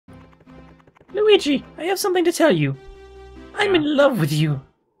Luigi, I have something to tell you. I'm in love with you.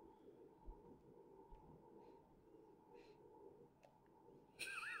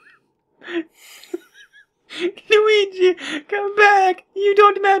 Luigi, come back! You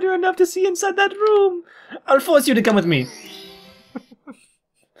don't matter enough to see inside that room! I'll force you to come with me.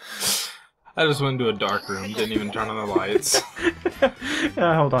 I just went into a dark room, didn't even turn on the lights.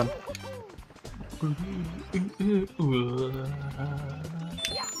 Hold on.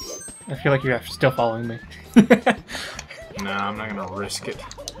 I feel like you're still following me. Nah, I'm not gonna risk it.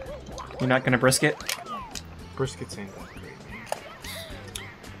 You're not gonna brisket? Briskets ain't that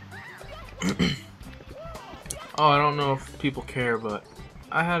great, man. Oh, I don't know if people care, but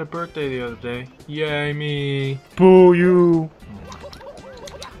I had a birthday the other day. Yay, me! Boo you!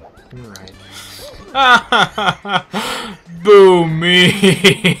 You're right. Boo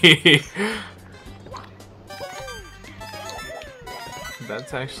me!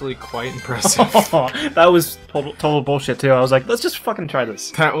 That's actually quite impressive. That was total bullshit too. I was like, let's just fucking try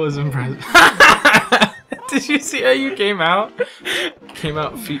this. That was impressive. Did you see how you came out? Came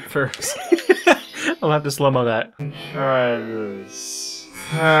out feet first. I'll have to slow-mo that. Try this.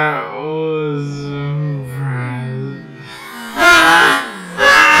 That was impressive.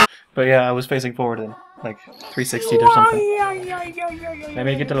 But yeah, I was facing forward in like 360 or something. Let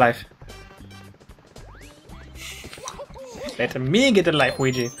me get to life. Let me get to life,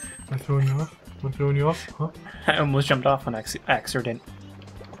 Ouija. Am I throwing you off? Am I throwing you off? Huh? I almost jumped off on accident.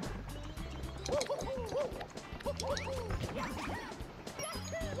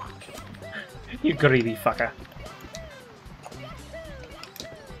 You greedy fucker.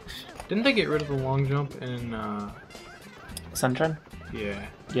 Didn't they get rid of the long jump in, Sunshine? Yeah.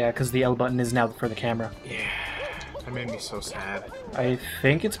 Yeah, because the L button is now for the camera. Yeah. That made me so sad. I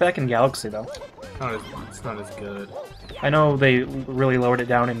think it's back in Galaxy, though. It's not as good. I know they really lowered it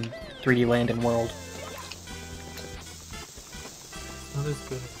down in 3D Land and World. Not as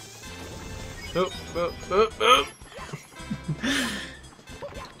good. Oh, oh, oh, oh.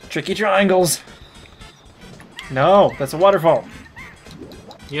 Tricky triangles! No, that's a waterfall.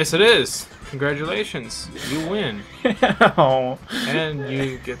 Yes, it is. Congratulations, you win, Oh. and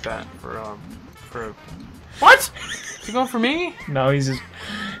you get that for What? Is he going for me? No, he's just...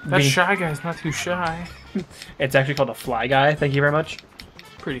 That shy guy's not too shy. It's actually called a fly guy, thank you very much.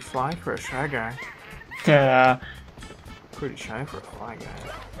 Pretty fly for a shy guy. Pretty shy for a fly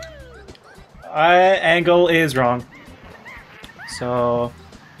guy. Angle is wrong. So...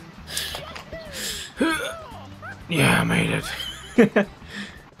 Yeah, I made it.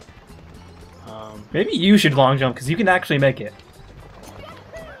 Maybe you should long jump, because you can actually make it.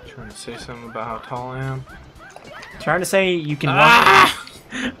 Trying to say something about how tall I am. Trying to say you can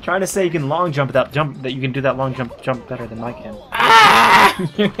trying to say you can long jump that you can do that long jump better than I can.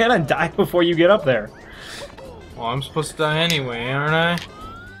 You're gonna die before you get up there. Well, I'm supposed to die anyway, aren't I?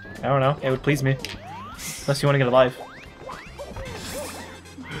 I don't know. It would please me. Unless you want to get alive.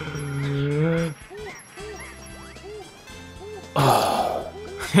 Oh.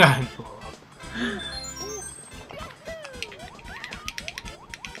 Yeah.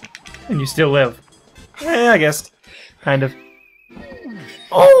 And you still live. I guess. Kind of.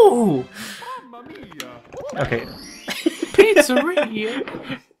 Oh! Okay. Pizzeria!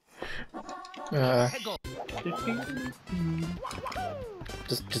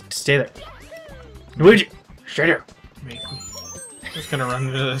 Just stay there. Luigi! Stay there! Make me. Just gonna run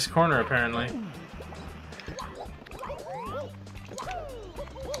into this corner, apparently.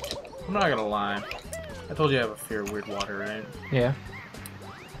 I'm not gonna lie. I told you I have a fear of weird water, right? Yeah.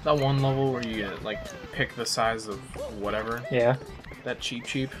 That one level where you like pick the size of whatever. Yeah. That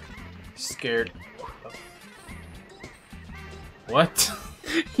cheap. Scared. What?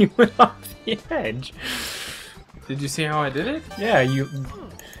 You went off the edge. Did you see how I did it? Yeah, you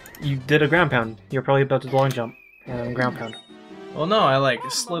did a ground pound. You're probably about to long jump and ground pound. Well, no, I like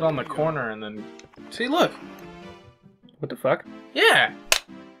slid on the corner and then. See, look. What the fuck? Yeah.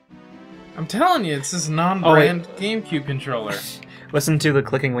 I'm telling you, it's this non-brand GameCube controller. Listen to the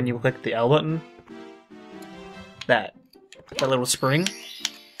clicking when you click the L button. That little spring.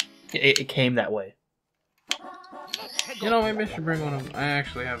 It came that way. You know, maybe I should bring one of. I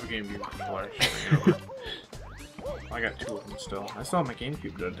actually have a GameCube controller. I got two of them still. I still have my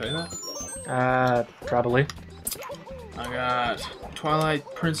GameCube. Did I tell you that? Probably. I got Twilight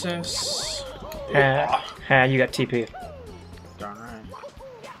Princess. You got TP. Darn right.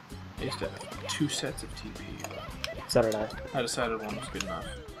 I used to have 2 sets of TP. So did I. I decided one was good enough.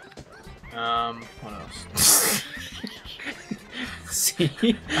 What else?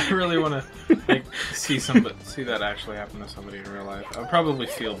 See? I really want to like see that actually happen to somebody in real life. I'd probably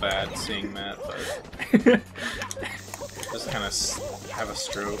feel bad seeing that, but just kind of have a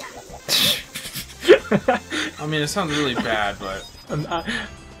stroke. I mean, it sounds really bad, but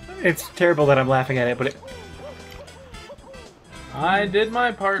it's terrible that I'm laughing at it, but I did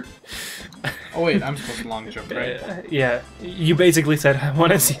my part. Oh wait, I'm supposed to long jump, right? Yeah, you basically said I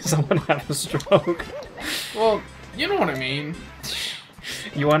want to see someone have a stroke. Well, you know what I mean.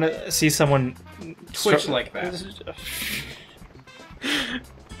 You want to see someone twitch like that.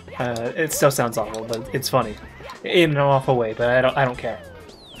 It still sounds awful, but it's funny in an awful way. But I don't care.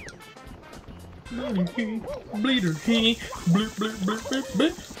 One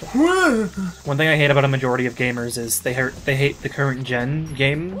thing I hate about a majority of gamers is they hate the current gen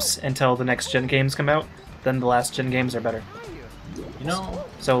games until the next gen games come out. Then the last gen games are better. You know.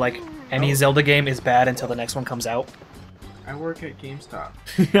 So like any Zelda game is bad until the next one comes out. I work at GameStop.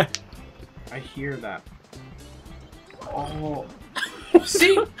 I hear that. Oh.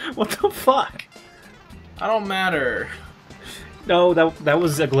 See? What the fuck? I don't matter. No, that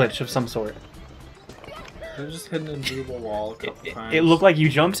was a glitch of some sort. I just hit an invisible wall a couple times. It looked like you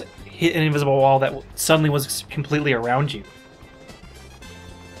jumped, hit an invisible wall that suddenly was completely around you.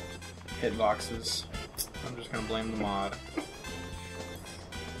 Hitboxes. I'm just gonna blame the mod.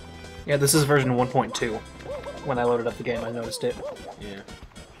 Yeah, this is version 1.2. When I loaded up the game, I noticed it. Yeah.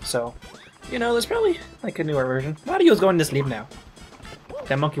 So, you know, there's probably like a newer version. Mario's going to sleep now.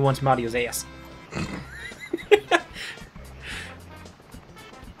 That monkey wants Mario's ass.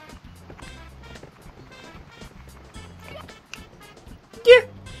 Yeah.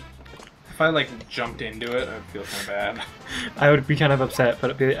 If I like jumped into it, I'd feel kind of bad. I would be kind of upset,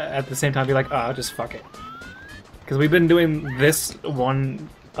 but at the same time be like, oh, just fuck it. Because we've been doing this one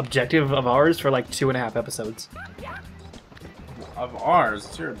objective of ours for like 2.5 episodes. Of ours?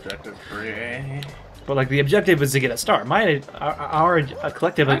 It's your objective, Brie. But like the objective is to get a star. Our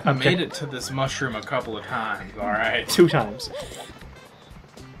collective I've made it to this mushroom a couple of times, alright? 2 times.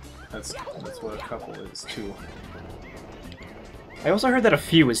 That's what a couple is, 2. I also heard that a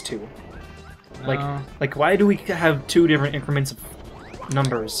few is 2. No. Like why do we have 2 different increments of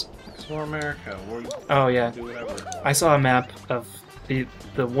numbers? It's for America. Oh yeah. Do whatever. I saw a map of the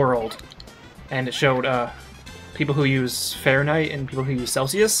world, and it showed people who use Fahrenheit and people who use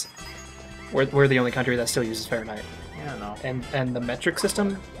Celsius. We're the only country that still uses Fahrenheit. Yeah, no. And the metric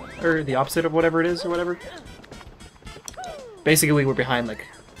system, or the opposite of whatever it is, or whatever. Basically, we're behind like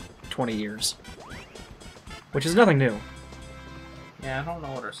 20 years, which is nothing new. Yeah, I don't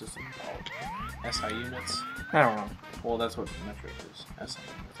know what our system is called. SI units? I don't know. Well, that's what metric is. SI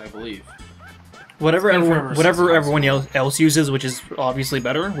units, I believe. Whatever everyone else uses, which is obviously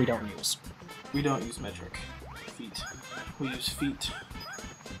better, we don't use. We don't use metric. Feet. We use feet.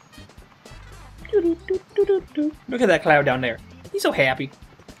 Look at that cloud down there. He's so happy.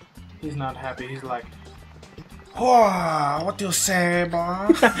 He's not happy. He's like, oh, what do you say, boy?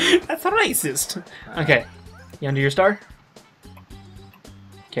 That's racist. Okay. You under your star?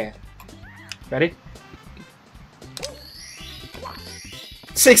 Okay. Ready?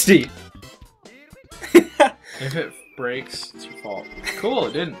 60! If it breaks, it's your fault. Cool,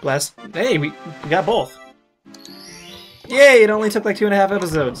 it didn't. Bless. Hey, we got both. Yay, it only took like 2.5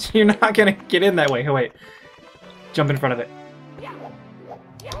 episodes. You're not gonna get in that way. Oh, wait. Jump in front of it.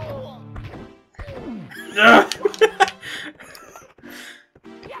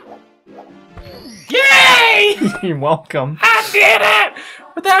 Yay! You're welcome. I did it!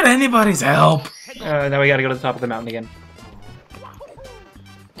 Without anybody's help. Now we gotta go to the top of the mountain again.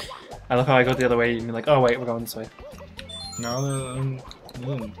 I love how I go the other way and you're like, oh wait, we're going this way. No,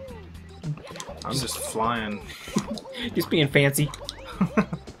 I'm just flying. Just being fancy.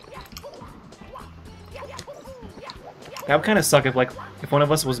 That would kind of suck if one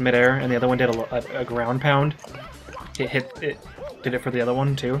of us was midair and the other one did a ground pound. Did it for the other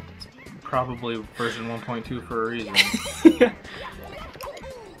one too. Probably version 1.2 for a reason.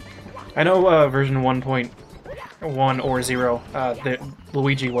 I know version 1.1 or 0.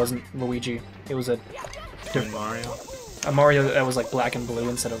 Luigi wasn't Luigi. It was a different Mario. A Mario that was like black and blue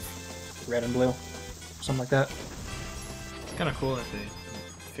instead of red and blue, something like that. It's kind of cool that they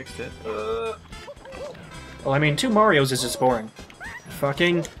fixed it. Well, I mean, 2 Marios is just boring.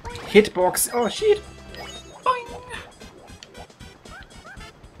 Fucking hitbox. Oh shit! Boing.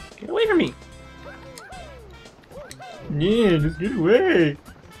 Get away from me! Yeah, just get away!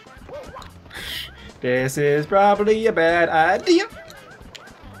 This is probably a bad idea.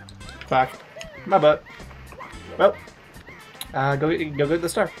 Fuck. My butt. Well, go get the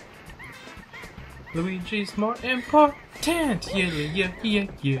star. Luigi's more important. Yeah.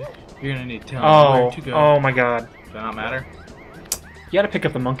 You're gonna need to tell me Oh, where to go. oh my god. Does that not matter? You gotta pick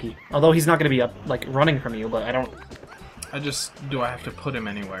up the monkey. Although he's not gonna be up, like, running from you, but I don't... Do I have to put him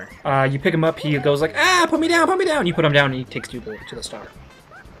anywhere? You pick him up, he goes like, ah, put me down, put me down! You put him down, and he takes you to the star.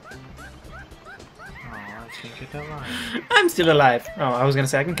 Oh, I can't get that line. I'm still alive! Oh, I was gonna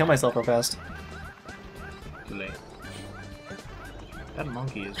say, I can kill myself real fast. Too late. That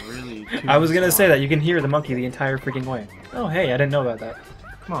monkey is really too I was gonna say smart. that, you can hear the monkey the entire freaking way. Oh, hey, I didn't know about that.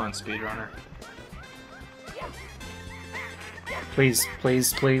 Come on, speedrunner. Please,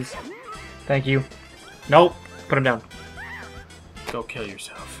 please, please. Thank you. Nope! Put him down. Go kill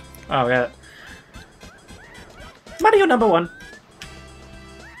yourself. Oh, yeah. Mario number 1.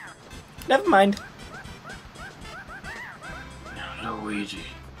 Never mind. Luigi.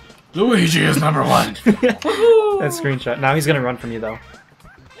 Luigi is number 1! That screenshot. Now he's gonna run from you, though.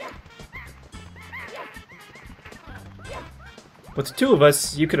 With the two of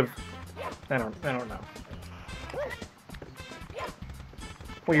us, you could have... I don't know.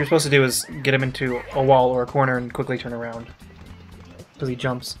 What you're supposed to do is get him into a wall or a corner and quickly turn around. Because he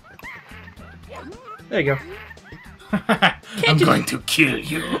jumps. There you go. I'm going to kill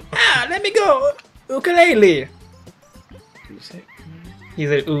you. Ah, let me go! Ukulele! Did you say? He's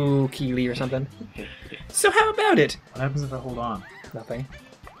like, ukulele or something. So how about it? What happens if I hold on? Nothing.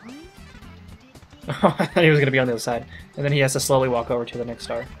 Oh, I thought he was going to be on the other side. And then he has to slowly walk over to the next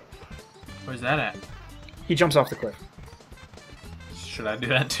star. Where's that at? He jumps off the cliff. Should I do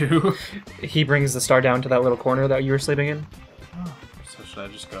that too? He brings the star down to that little corner that you were sleeping in. Oh, so should I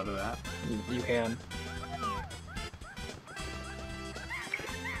just go to that? You can.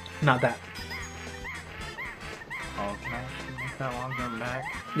 Not that. Oh, can I actually make that long jump back?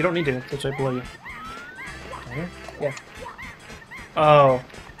 You don't need to. It's right below you. Right here? Yeah. Oh.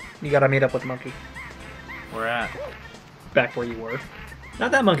 You gotta meet up with the monkey. Where at? Back where you were.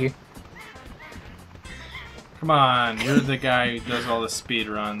 Not that monkey. Come on, you're the guy who does all the speed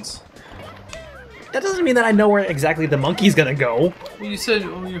runs. That doesn't mean that I know where exactly the monkey's gonna go. Well, you said,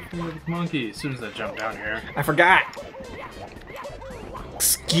 oh, you're familiar with the monkey. As soon as I jump down here. I forgot.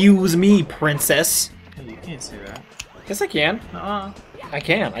 Excuse me, princess. Hey, you can't say that. Yes, I can. Nuh-uh. I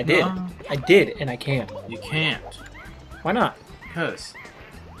can. I did. Nuh-uh. I did, and I can. You can't. Why not? Because.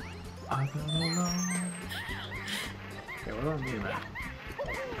 I don't know. Okay, what do I mean that?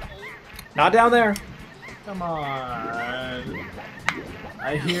 Not down there. Come on.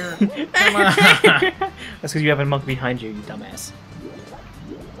 I hear. Come on. That's because you have a monk behind you, you dumbass.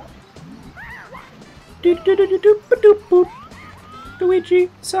 Do-do-do-do-do-do-do.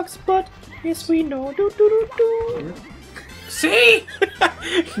 Luigi sucks butt. Yes, we know. Do-do-do-do. See?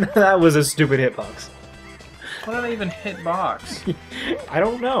 That was a stupid hitbox. What did I even hit box? I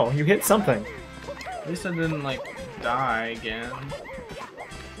don't know. You hit something. At least I didn't, like, die again.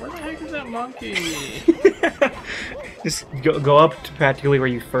 Where the heck is that monkey? Just go up to practically where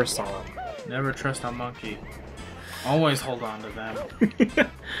you first saw him. Never trust a monkey. Always hold on to them.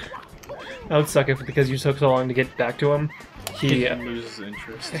 That would suck if because you took so long to get back to him, he loses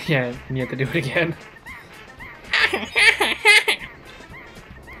interest. yeah, and you have to do it again.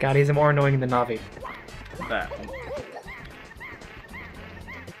 God, he's more annoying than Navi. That.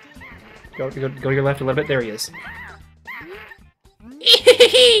 Go to your left a little bit. There he is.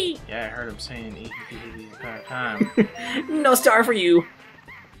 Yeah, I heard him saying the entire time. No star for you.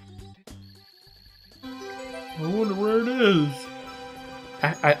 I wonder where it is.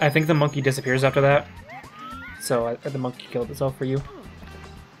 I think the monkey disappears after that. So the monkey killed itself for you.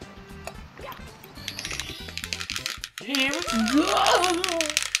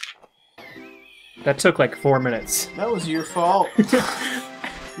 That took like 4 minutes. That was your fault.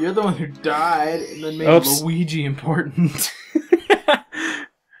 You're the one who died and then made Oops. Luigi important.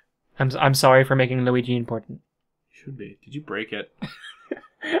 I'm sorry for making Luigi important. Should be. Did you break it?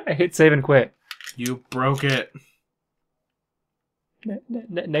 I hit save and quit. You broke it.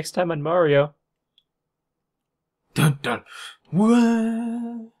 Next time on Mario. Dun dun.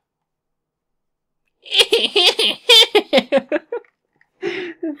 What?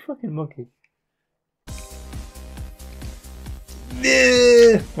 That fucking monkey.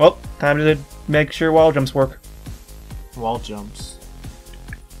 Well, time to make sure wall jumps work. Wall jumps.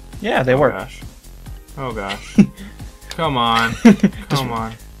 Yeah, they work. Gosh. Oh gosh. Come on. Come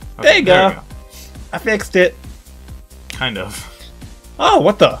on. Okay, There you go. I fixed it. Kind of. Oh,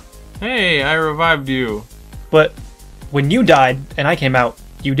 what the? Hey, I revived you. But when you died and I came out,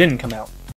 you didn't come out.